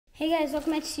Hey guys,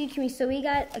 welcome back to Studio Kimmy. So we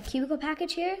got a cubicle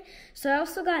package here. So I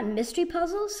also got mystery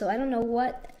puzzles. So I don't know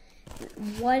what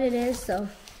it is. So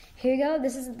here you go.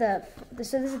 This is the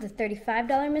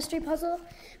 $35 mystery puzzle.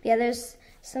 But yeah, there's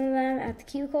some of them at the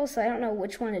cubicle. So I don't know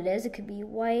which one it is. It could be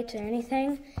white or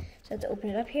anything. So I have to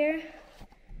open it up here.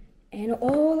 And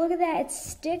oh, look at that! It's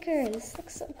stickers. This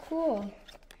looks so cool.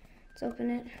 Let's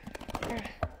open it.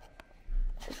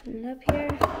 Open it up here.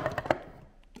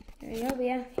 There we go. But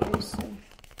yeah, here's some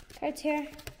cards here.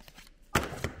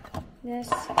 This.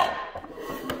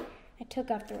 I took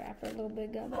off the wrapper a little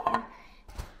bit ago, but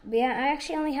yeah, I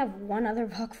actually only have one other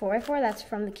Volk 4x4. That's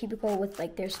from the cubicle with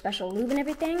like their special lube and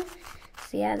everything.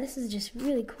 So yeah, this is just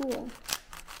really cool.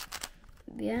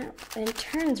 Yeah, and it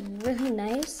turns really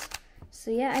nice. So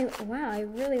yeah, wow, I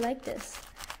really like this.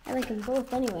 I like them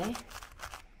both anyway.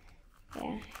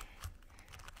 Yeah.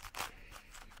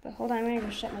 But hold on, I'm gonna go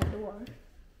shut my door.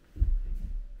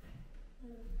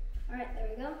 Alright, there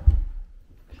we go.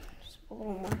 Just a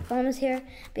little more foam is here.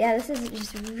 But yeah, this is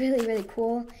just really, really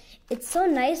cool. It's so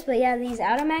nice, but yeah, these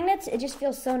outer magnets, it just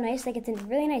feels so nice. Like it's a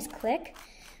really nice click.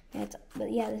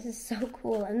 But yeah, this is so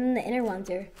cool. And then the inner ones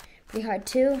are pretty hard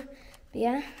too. But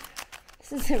yeah,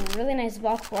 this is a really nice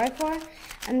Volk 4x4.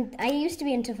 I used to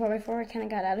be into 4x4, I kind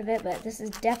of got out of it, but this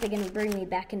is definitely going to bring me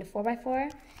back into 4x4.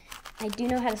 I do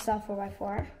know how to solve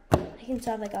 4x4. I can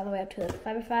solve like all the way up to a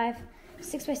 5x5,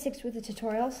 6x6 with a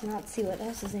tutorial, so now let's see what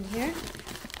else is in here.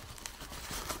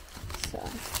 So,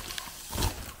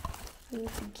 the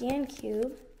GAN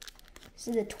Cube. This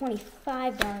is a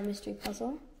 $25 mystery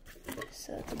puzzle.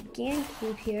 So it's a GAN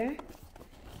Cube here.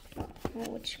 I don't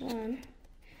know which one.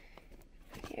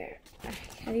 Here,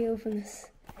 how do you open this?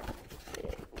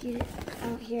 Get it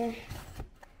out here.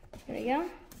 There we go.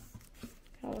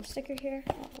 Got a little sticker here.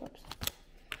 Oh, whoops.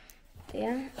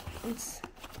 Yeah, let's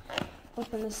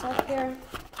open this up here.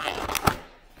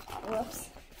 Whoops.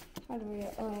 How do we?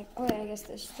 Oh, I guess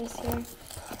this here.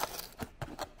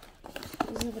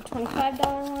 This is the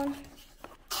 $25 one.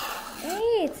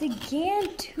 Hey, it's a GAN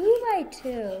 2x2.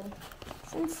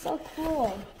 This one's so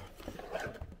cool.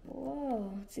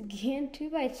 Whoa, it's a GAN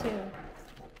 2x2.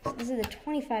 So this is a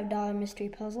 $25 mystery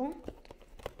puzzle.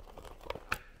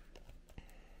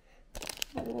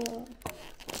 Whoa.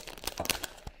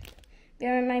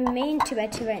 Yeah, my main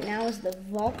 2x2 right now is the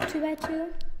Volk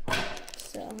 2x2.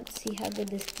 So let's see how good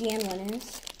this GAN one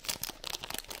is.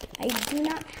 I do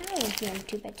not have a GAN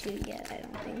 2x2 yet, I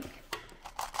don't think.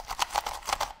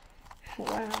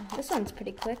 Wow, this one's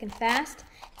pretty quick and fast.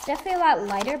 It's definitely a lot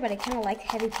lighter, but I kind of like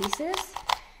heavy pieces.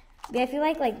 Yeah, if you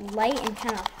like light and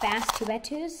kind of fast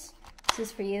 2x2s, this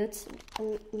is for you. It's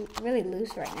really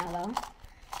loose right now, though.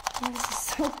 And this is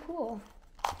so cool.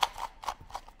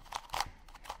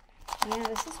 Yeah,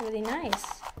 this is really nice.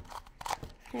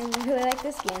 I really like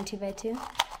this GAN 2x2.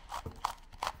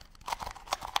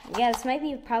 Yeah, this might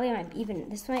be probably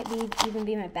this might even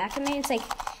be my backup main.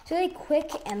 It's really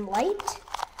quick and light.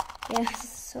 Yeah, this is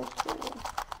so cool.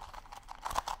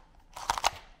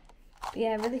 But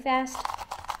yeah, really fast.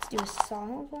 Let's do a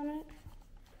solve on it.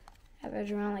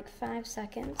 Average around like 5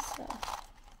 seconds. So.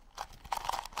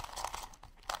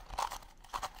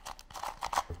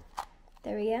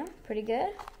 There we go. Pretty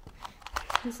good.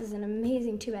 This is an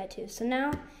amazing 2x2. So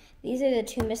now, these are the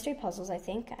two mystery puzzles, I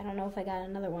think. I don't know if I got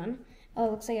another one. Oh,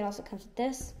 it looks like it also comes with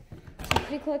this. Some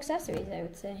pretty cool accessories, I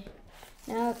would say.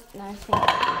 Now I think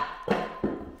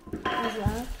as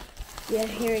well. Yeah,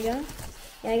 here we go.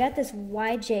 Yeah, I got this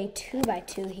YJ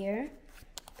 2x2 here.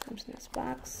 Comes in this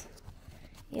box.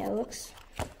 Yeah, it looks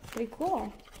pretty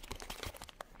cool.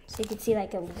 So you can see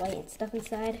like a white stuff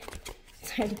inside.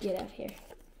 It's hard to get out here.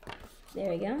 There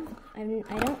we go.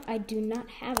 I do not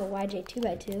have a YJ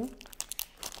 2x2.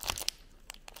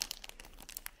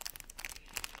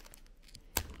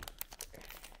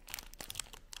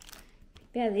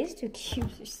 Yeah, these two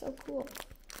cubes are so cool.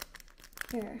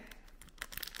 Here.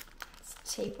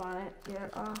 Let's tape on it. Get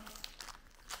it off.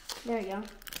 There we go.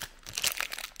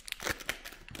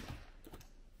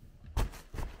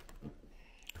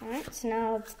 Alright, so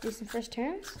now let's do some first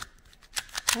turns.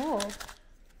 Oh.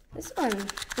 This one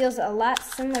feels a lot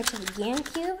similar to the GAN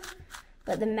Cube,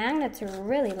 but the magnets are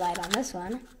really light on this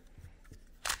one.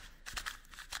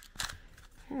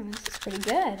 Oh, this is pretty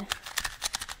good.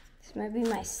 This might be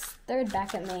my third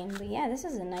backup main, but yeah, this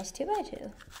is a nice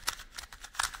 2x2.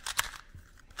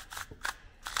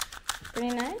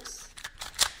 Pretty nice.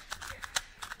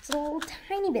 It's a little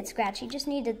tiny bit scratchy. Just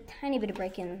need a tiny bit of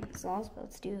break-in solves, but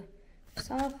let's do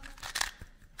solve.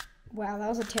 Wow, that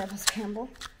was a terrible scramble.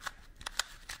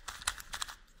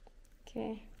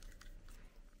 Okay.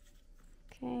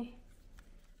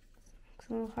 Looks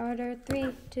a little harder.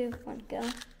 3, 2, 1, go.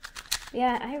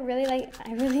 Yeah, I really like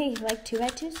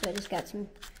 2x2s, so I just got some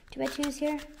 2x2s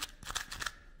here.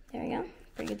 There we go.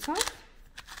 Pretty good song.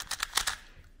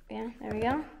 Yeah, there we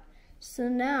go. So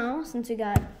now, since we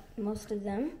got most of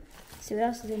them, let's see what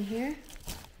else is in here.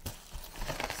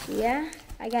 So yeah,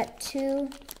 I got 2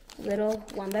 little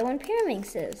 1x1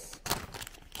 Pyraminxes.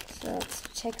 So let's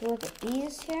take a look at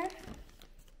these here.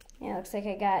 Yeah, looks like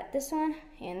I got this one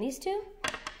and these 2.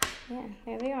 Yeah,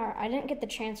 there they are. I didn't get the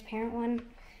transparent one.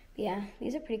 But yeah,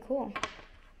 these are pretty cool.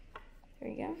 There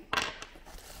we go.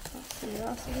 Let's see what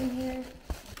else is in here.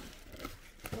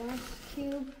 Last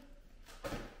cube.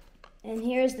 And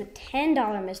here's the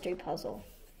 $10 mystery puzzle.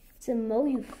 It's a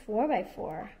Moyu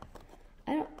 4x4.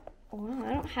 I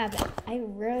don't have it. I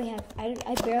barely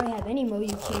have any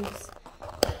Moyu cubes.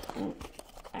 And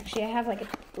actually, I have like a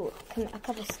couple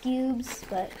cubes,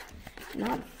 but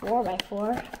not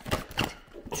 4x4.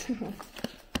 It's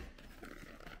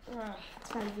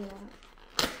fine to do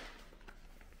that.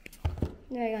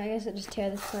 There you go. I guess I'll just tear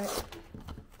this part.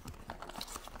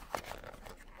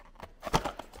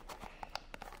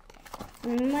 I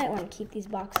might want to keep these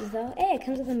boxes though. Hey, it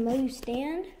comes with a Moyu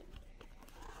stand.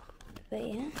 But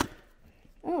yeah.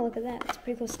 Oh, look at that. It's a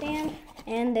pretty cool stand.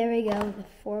 And there we go, the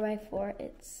 4x4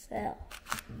 itself.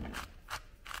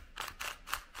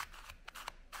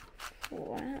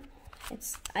 Wow.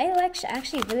 I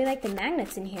actually really like the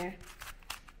magnets in here.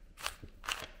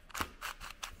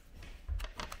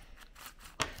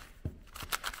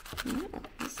 Yeah,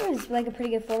 this seems like a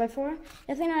pretty good 4x4.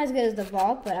 Definitely not as good as the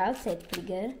Vault, but I would say it's pretty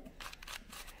good.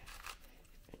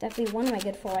 Definitely one of my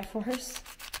good 4x4s.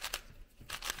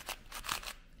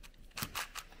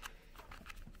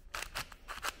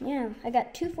 Yeah, I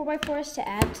got 2 4x4s to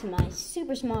add to my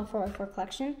super small 4x4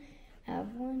 collection. I have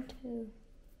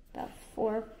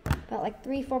about like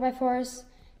 3 4x4s.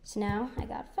 So now I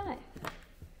got 5.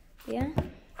 Yeah,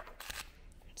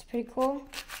 it's pretty cool.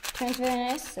 Turns really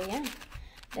nice. So yeah,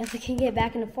 definitely can get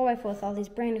back into 4x4 with all these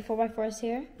brand new 4x4s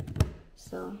here.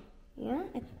 So yeah,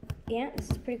 this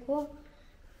is pretty cool.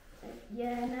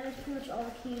 Yeah, and that is pretty much all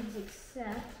the cubes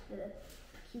except the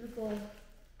cubicle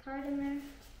card in there.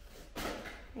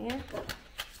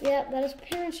 Yeah, that is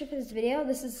pretty much it for this video.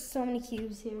 This is so many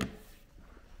cubes here.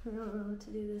 I don't know what to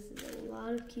do. This is a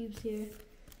lot of cubes here.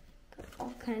 Got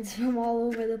all kinds of them all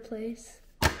over the place.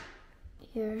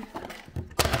 Here.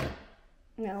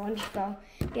 No, one just fell.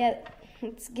 Yeah,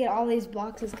 let's get all these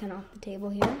boxes kind of off the table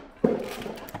here.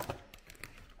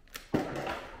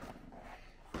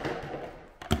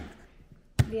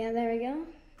 Yeah, there we go.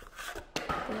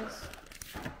 Yes.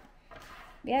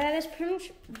 Yeah, that is pretty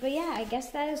much, but yeah, I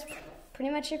guess that is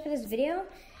pretty much it for this video.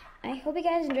 I hope you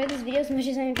guys enjoyed this video as much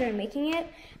as I enjoyed making it.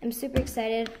 I'm super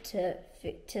excited to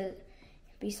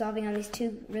be solving on these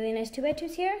 2 really nice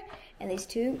 2x2s here, and these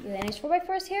 2 really nice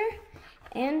 4x4s here,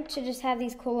 and to just have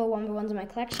these cool little 1x1s in my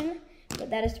collection. But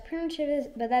that is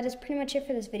pretty much it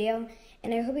for this video,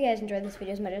 and I hope you guys enjoyed this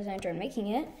video as much as I enjoyed making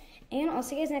it. And I'll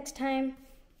see you guys next time.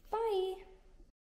 Bye!